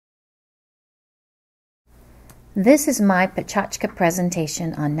This is my Pechachka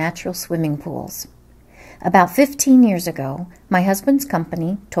presentation on natural swimming pools. About 15 years ago, my husband's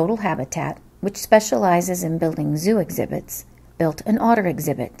company, Total Habitat, which specializes in building zoo exhibits, built an otter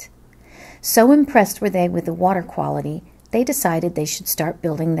exhibit. So impressed were they with the water quality, they decided they should start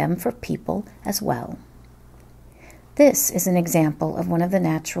building them for people as well. This is an example of one of the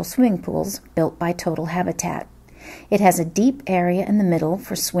natural swimming pools built by Total Habitat. It has a deep area in the middle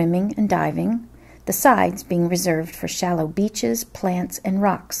for swimming and diving, the sides being reserved for shallow beaches, plants, and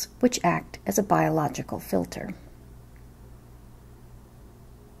rocks, which act as a biological filter.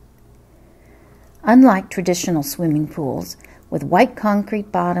 Unlike traditional swimming pools, with white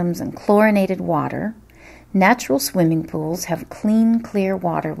concrete bottoms and chlorinated water, natural swimming pools have clean, clear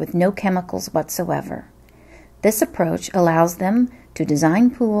water with no chemicals whatsoever. This approach allows them to design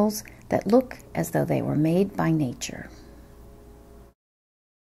pools that look as though they were made by nature.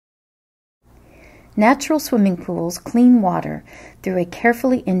 Natural swimming pools clean water through a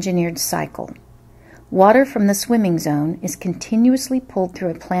carefully engineered cycle. Water from the swimming zone is continuously pulled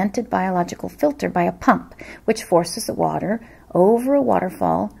through a planted biological filter by a pump, which forces the water over a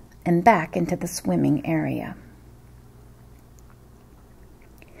waterfall and back into the swimming area.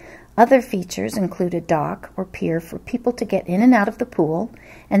 Other features include a dock or pier for people to get in and out of the pool,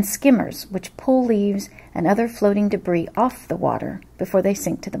 and skimmers which pull leaves and other floating debris off the water before they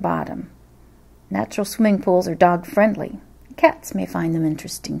sink to the bottom. Natural swimming pools are dog-friendly. Cats may find them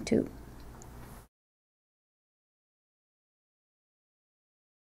interesting too.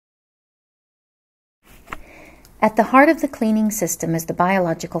 At the heart of the cleaning system is the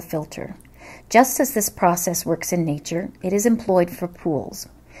biological filter. Just as this process works in nature, it is employed for pools.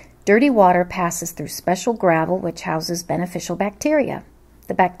 Dirty water passes through special gravel which houses beneficial bacteria.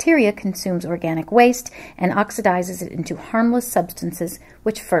 The bacteria consumes organic waste and oxidizes it into harmless substances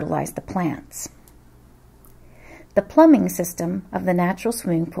which fertilize the plants. The plumbing system of the natural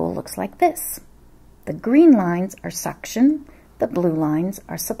swimming pool looks like this. The green lines are suction, the blue lines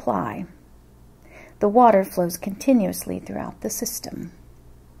are supply. The water flows continuously throughout the system.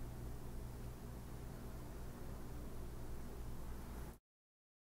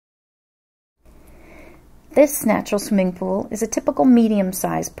 This natural swimming pool is a typical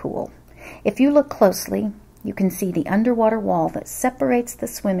medium-sized pool. If you look closely, you can see the underwater wall that separates the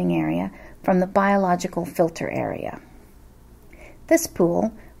swimming area from the biological filter area. This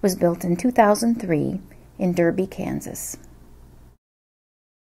pool was built in 2003 in Derby, Kansas.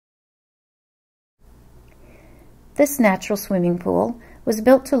 This natural swimming pool was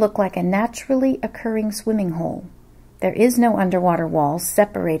built to look like a naturally occurring swimming hole. There is no underwater wall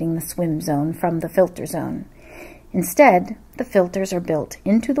separating the swim zone from the filter zone. Instead, the filters are built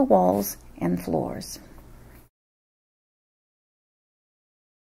into the walls and floors.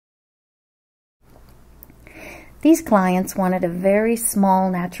 These clients wanted a very small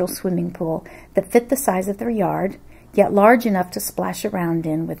natural swimming pool that fit the size of their yard, yet large enough to splash around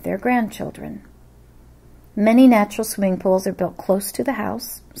in with their grandchildren. Many natural swimming pools are built close to the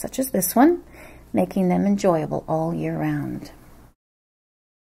house, such as this one, making them enjoyable all year round.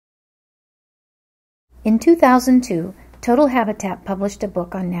 In 2002, Total Habitat published a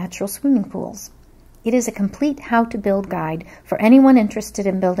book on natural swimming pools. It is a complete how-to-build guide for anyone interested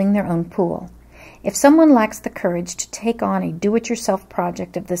in building their own pool. If someone lacks the courage to take on a do-it-yourself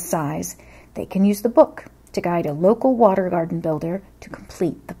project of this size, they can use the book to guide a local water garden builder to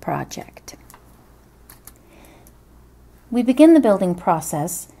complete the project. We begin the building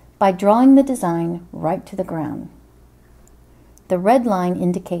process by drawing the design right to the ground. The red line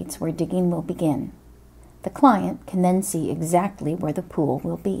indicates where digging will begin. The client can then see exactly where the pool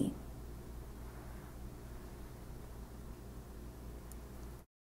will be.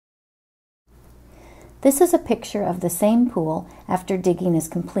 This is a picture of the same pool after digging is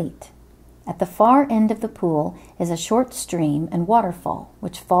complete. At the far end of the pool is a short stream and waterfall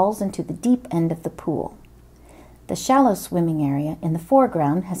which falls into the deep end of the pool. The shallow swimming area in the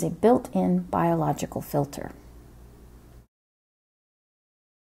foreground has a built-in biological filter.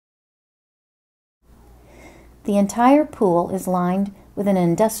 The entire pool is lined with an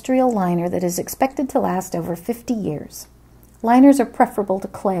industrial liner that is expected to last over 50 years. Liners are preferable to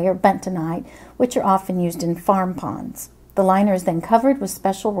clay or bentonite, which are often used in farm ponds. The liner is then covered with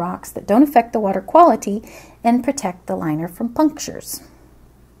special rocks that don't affect the water quality and protect the liner from punctures.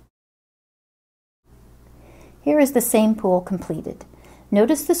 Here is the same pool completed.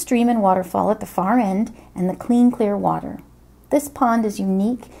 Notice the stream and waterfall at the far end and the clean, clear water. This pond is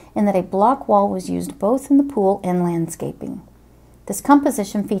unique in that a block wall was used both in the pool and landscaping. This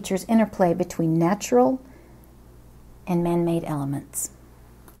composition features interplay between natural and man-made elements.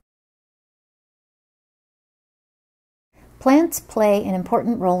 Plants play an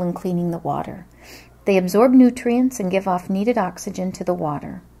important role in cleaning the water. They absorb nutrients and give off needed oxygen to the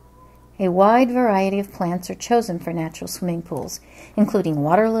water. A wide variety of plants are chosen for natural swimming pools, including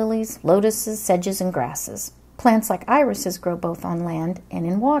water lilies, lotuses, sedges, and grasses. Plants like irises grow both on land and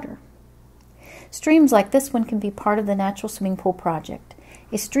in water. Streams like this one can be part of the natural swimming pool project.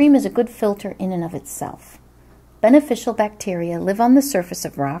 A stream is a good filter in and of itself. Beneficial bacteria live on the surface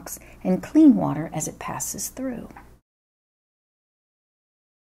of rocks and clean water as it passes through.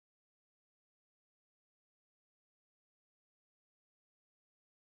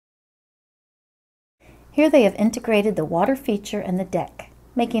 Here they have integrated the water feature and the deck,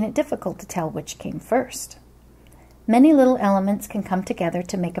 making it difficult to tell which came first. Many little elements can come together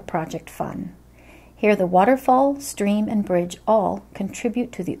to make a project fun. Here the waterfall, stream, and bridge all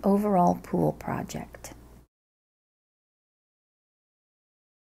contribute to the overall pool project.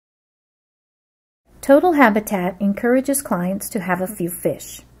 Total Habitat encourages clients to have a few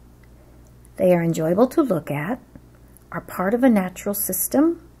fish. They are enjoyable to look at, are part of a natural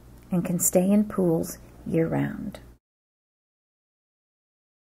system, and can stay in pools year-round.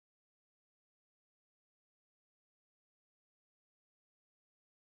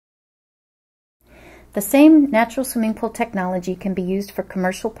 The same natural swimming pool technology can be used for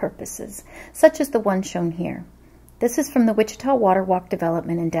commercial purposes, such as the one shown here. This is from the Wichita Water Walk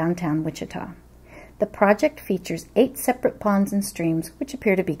development in downtown Wichita. The project features 8 separate ponds and streams which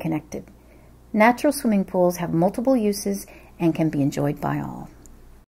appear to be connected. Natural swimming pools have multiple uses and can be enjoyed by all.